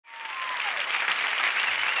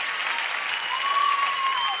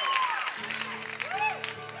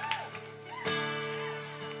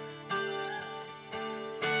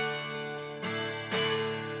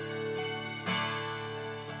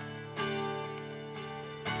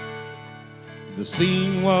The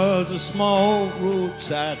scene was a small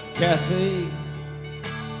roadside cafe.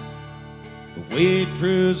 The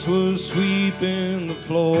waitress was sweeping the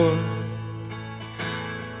floor.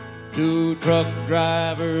 Two truck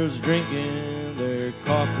drivers drinking their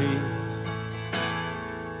coffee.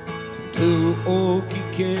 Two oaky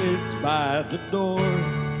kids by the door.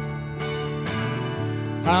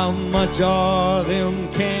 How much are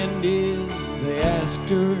them candies? They asked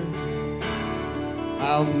her.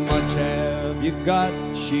 How much have you got?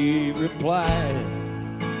 She replied.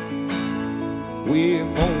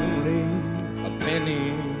 We've only a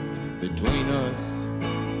penny between us.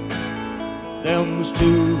 Them's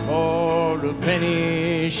two for a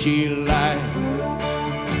penny, she lied.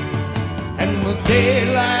 And the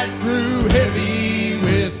daylight grew heavy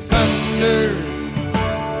with thunder.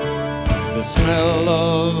 The smell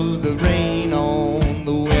of the rain on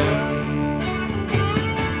the wind.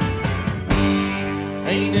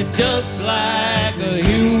 Ain't it just like a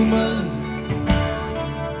human?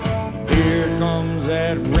 Here comes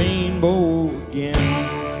that rainbow again.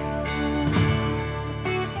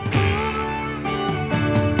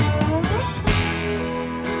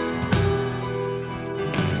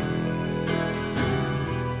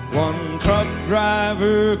 One truck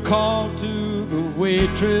driver called to the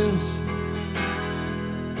waitress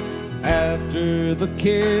after the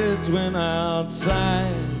kids went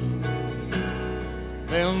outside.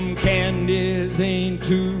 Them candies ain't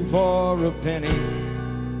two for a penny.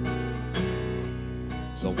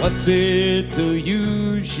 So what's it to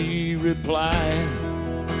you? She replied.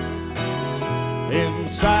 In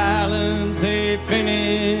silence they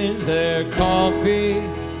finished their coffee.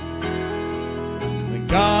 They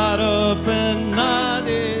got up and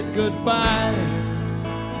nodded goodbye.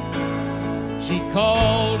 She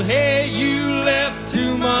called, hey, you left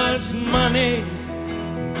too much money.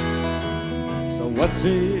 So what's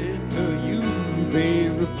it to you? They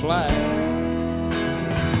replied.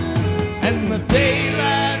 And the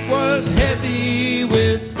daylight was heavy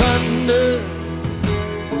with thunder,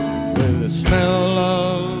 with the smell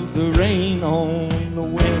of the rain on the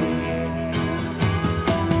wind.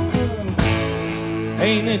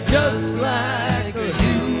 Ain't it just like a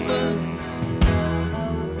human?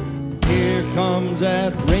 Here comes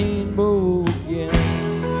that rainbow